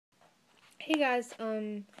Hey guys,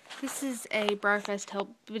 this is a Breyerfest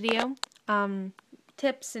help video.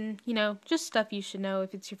 Tips and, just stuff you should know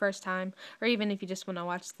if it's your first time, or even if you just want to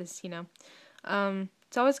watch this.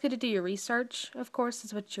 It's always good to do your research, of course,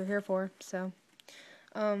 is what you're here for. So,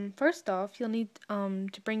 first off, you'll need,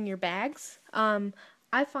 to bring your bags.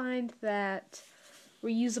 I find that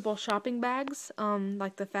reusable shopping bags,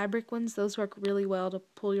 like the fabric ones, those work really well to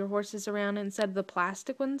pull your horses around instead of the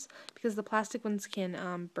plastic ones, because the plastic ones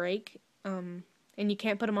can, break, and you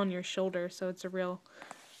can't put them on your shoulder, so it's a real,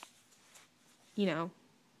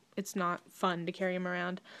 it's not fun to carry them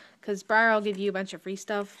around, because Breyer will give you a bunch of free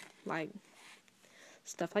stuff, like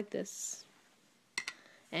stuff like this,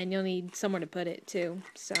 and you'll need somewhere to put it, too,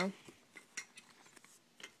 so,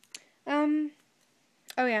 oh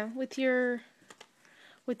yeah, with your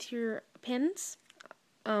pins,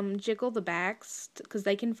 jiggle the bags, because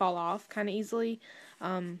they can fall off kind of easily.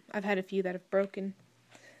 I've had a few that have broken.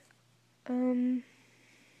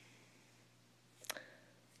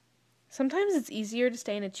 Sometimes it's easier to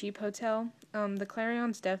stay in a cheap hotel. The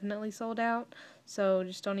Clarion's definitely sold out, so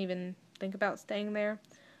just don't even think about staying there.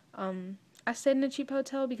 I stayed in a cheap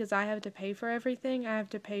hotel because I have to pay for everything. I have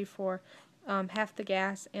to pay for half the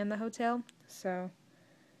gas and the hotel, so,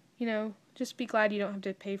 just be glad you don't have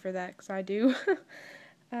to pay for that, because I do.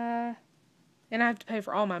 And I have to pay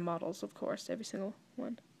for all my models, of course, every single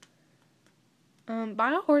one.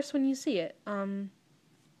 Buy a horse when you see it.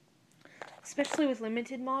 Especially with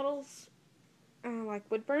limited models, like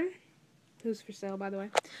Woodburn, who's for sale, by the way.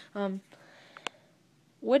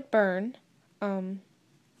 Woodburn,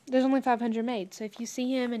 there's only 500 made, so if you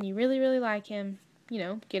see him and you really, really like him,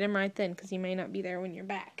 get him right then, because he may not be there when you're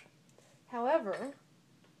back. However,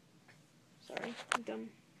 sorry, dumb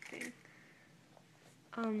thing.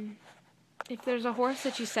 If there's a horse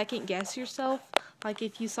that you second guess yourself, like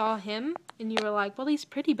if you saw him and you were like, well, he's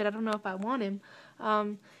pretty, but I don't know if I want him,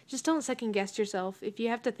 just don't second guess yourself. If you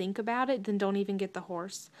have to think about it, then don't even get the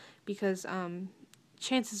horse, because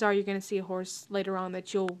chances are you're going to see a horse later on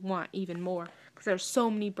that you'll want even more, because there's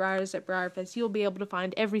so many Breyers at Breyerfest. You'll be able to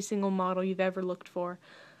find every single model you've ever looked for.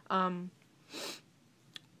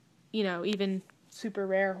 Even super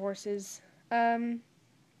rare horses.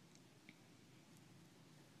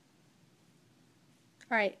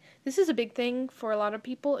 Alright, this is a big thing for a lot of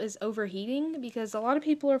people, is overheating, because a lot of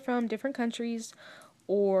people are from different countries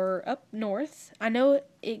or up north. I know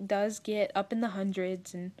it does get up in the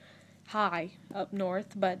hundreds and high up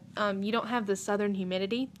north, but you don't have the southern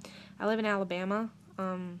humidity. I live in Alabama,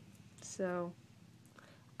 so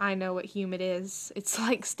I know what humid is. It's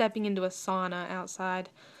like stepping into a sauna outside.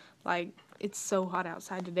 Like, it's so hot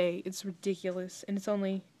outside today. It's ridiculous, and it's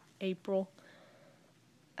only April.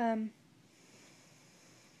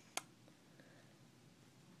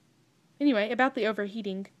 Anyway, about the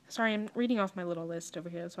overheating. Sorry, I'm reading off my little list over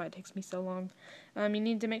here. That's why it takes me so long. You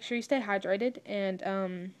need to make sure you stay hydrated,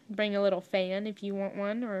 and bring a little fan if you want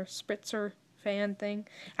one, or a spritzer fan thing.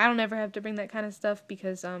 I don't ever have to bring that kind of stuff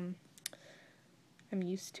because I'm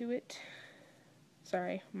used to it.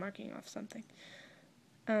 Sorry, I'm marking off something.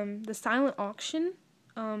 The silent auction.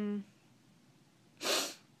 I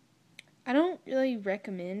don't really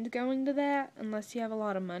recommend going to that unless you have a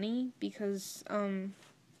lot of money, because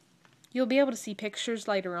you'll be able to see pictures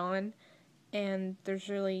later on, and there's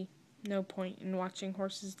really no point in watching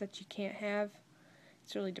horses that you can't have.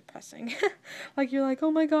 It's really depressing. Like, you're like,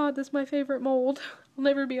 oh my god, that's my favorite mold. I'll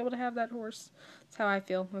never be able to have that horse. That's how I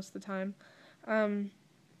feel most of the time.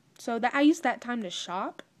 So that I use that time to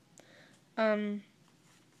shop.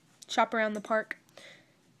 Shop around the park.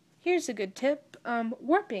 Here's a good tip.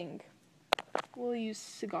 Warping. We'll use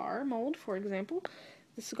cigar mold, for example.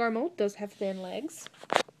 The cigar mold does have thin legs.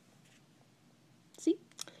 See?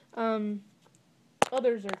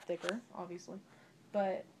 Others are thicker, obviously,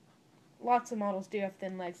 but lots of models do have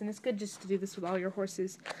thin legs, and it's good just to do this with all your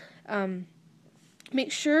horses.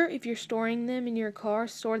 Make sure if you're storing them in your car,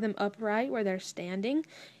 store them upright where they're standing,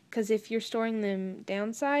 because if you're storing them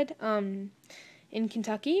downside, in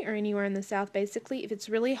Kentucky or anywhere in the South, basically, if it's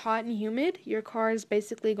really hot and humid, your car is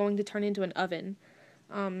basically going to turn into an oven.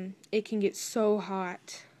 It can get so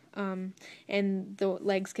hot. And the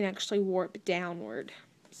legs can actually warp downward,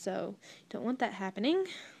 so don't want that happening.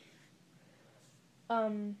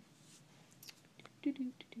 Make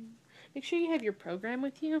sure you have your program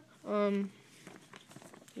with you.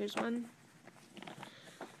 Here's one,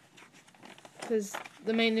 because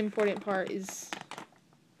the main important part is,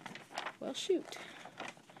 well, shoot,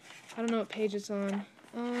 I don't know what page it's on.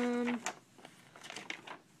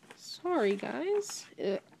 Sorry, guys.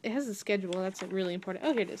 It has a schedule. That's really important.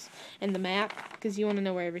 Oh, here it is. And the map, because you want to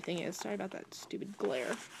know where everything is. Sorry about that stupid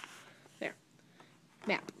glare. There.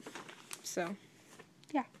 map. So,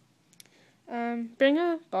 yeah. Bring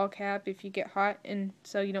a ball cap if you get hot, and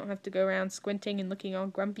so you don't have to go around squinting and looking all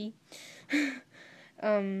grumpy.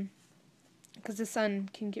 Because the sun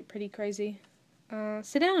can get pretty crazy.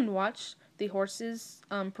 Sit down and watch the horses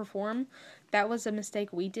perform. That was a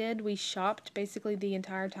mistake we did. We shopped basically the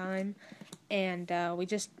entire time, and we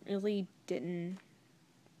just really didn't.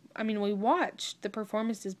 I mean, we watched the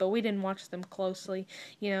performances, but we didn't watch them closely,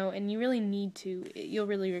 and you really need to. You'll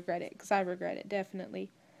really regret it, because I regret it,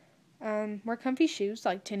 definitely. Wear comfy shoes,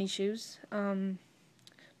 like tennis shoes.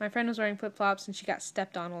 My friend was wearing flip-flops, and she got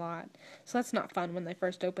stepped on a lot, so that's not fun when they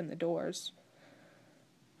first open the doors.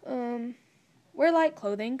 Wear light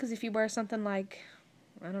clothing, because if you wear something like,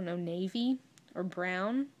 I don't know, navy or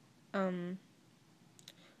brown, or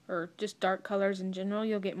just dark colors in general,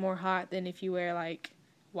 you'll get more hot than if you wear, like,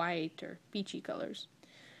 white or beachy colors,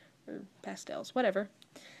 or pastels, whatever.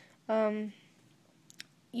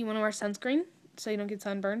 You want to wear sunscreen, so you don't get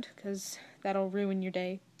sunburned, because that'll ruin your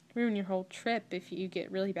day, ruin your whole trip if you get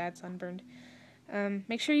really bad sunburned.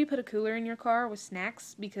 Make sure you put a cooler in your car with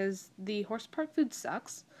snacks, because the horse park food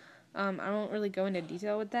sucks. I won't really go into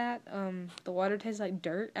detail with that. The water tastes like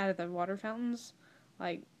dirt out of the water fountains.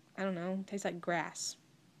 Like, I don't know, tastes like grass.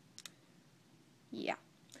 Yeah.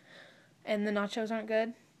 And the nachos aren't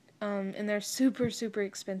good. And they're super, super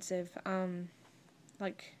expensive.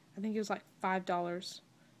 Like, I think it was like $5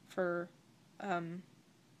 for, a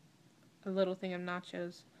little thing of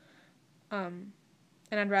nachos. And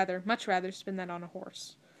I'd much rather spend that on a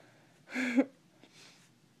horse.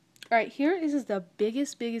 Alright, here is the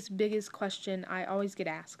biggest question I always get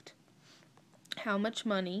asked. How much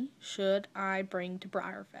money should I bring to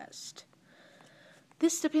Breyerfest?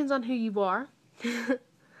 This depends on who you are.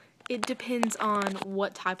 It depends on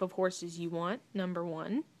what type of horses you want, number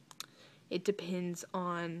one. It depends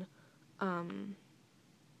on, I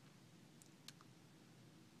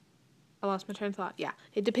lost my train of thought. Yeah,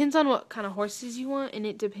 it depends on what kind of horses you want, and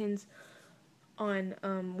it depends on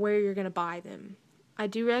where you're going to buy them. I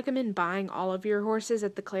do recommend buying all of your horses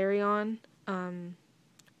at the Clarion, or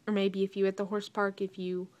maybe if you at the horse park, if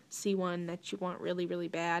you see one that you want really, really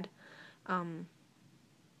bad.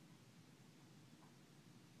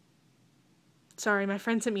 Sorry, my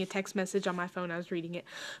friend sent me a text message on my phone. I was reading it.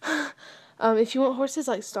 If you want horses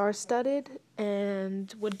like star-studded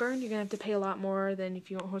and Woodburn, you're going to have to pay a lot more than if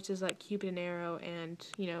you want horses like Cupid and Arrow and,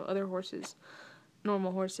 other horses,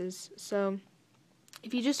 normal horses. So,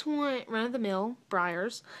 if you just want run-of-the-mill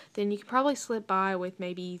Breyers, then you could probably slip by with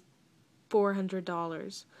maybe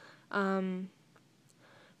 $400. But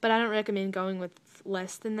I don't recommend going with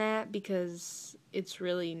less than that, because it's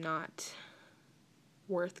really not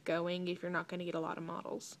worth going if you're not going to get a lot of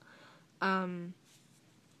models.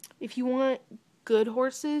 If you want good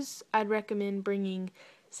horses, I'd recommend bringing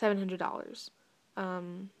 $700.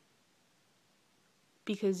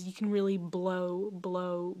 Because you can really blow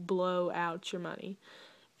out your money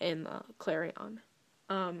in the Clarion.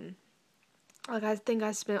 Like, I think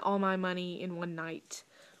I spent all my money in one night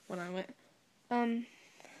when I went.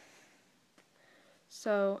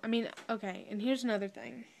 So, I mean, okay, and here's another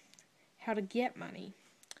thing. How to get money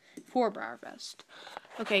for Breyerfest.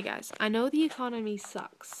 Okay, guys, I know the economy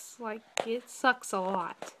sucks. Like, it sucks a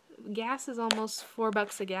lot. Gas is almost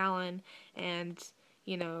 $4 a gallon, and,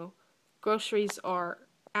 groceries are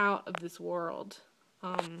out of this world.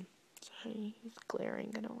 Sorry, he's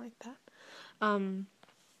glaring. I don't like that.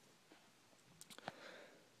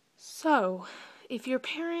 So, if your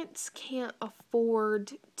parents can't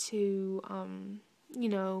afford to,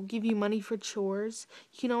 give you money for chores,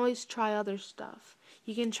 you can always try other stuff.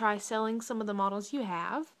 You can try selling some of the models you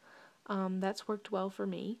have. That's worked well for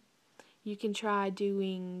me. You can try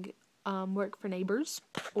doing work for neighbors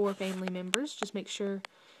or family members. Just make sure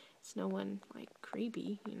it's no one, like,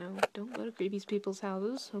 creepy, Don't go to creepy people's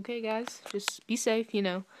houses. Okay, guys? Just be safe,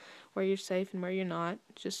 where you're safe and where you're not.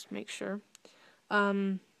 Just make sure.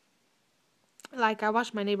 Like, I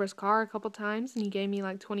washed my neighbor's car a couple times, and he gave me,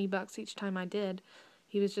 like, $20 each time I did.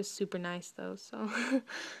 He was just super nice, though, so.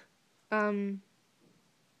 And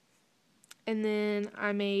then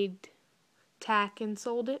I made tack and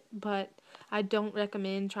sold it, but I don't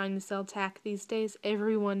recommend trying to sell tack these days.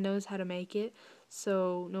 Everyone knows how to make it,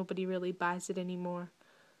 so nobody really buys it anymore.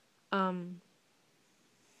 Hold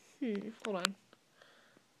on.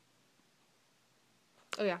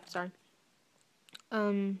 Oh yeah, sorry.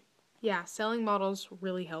 Yeah, selling models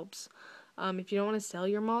really helps. If you don't want to sell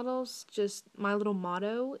your models, just my little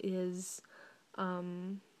motto is,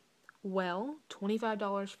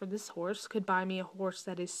 $25 for this horse could buy me a horse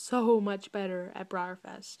that is so much better at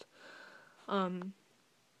Breyerfest.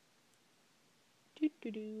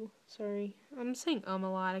 Sorry, I'm saying a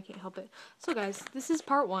lot. I can't help it. So guys, this is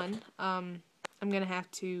part 1. I'm gonna have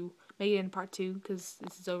to make it in part 2 because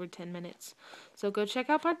this is over 10 minutes. So go check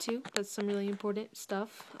out part 2. That's some really important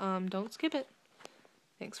stuff. Don't skip it.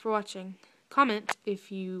 Thanks for watching. Comment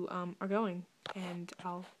if you are going, and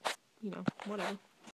I'll, whatever.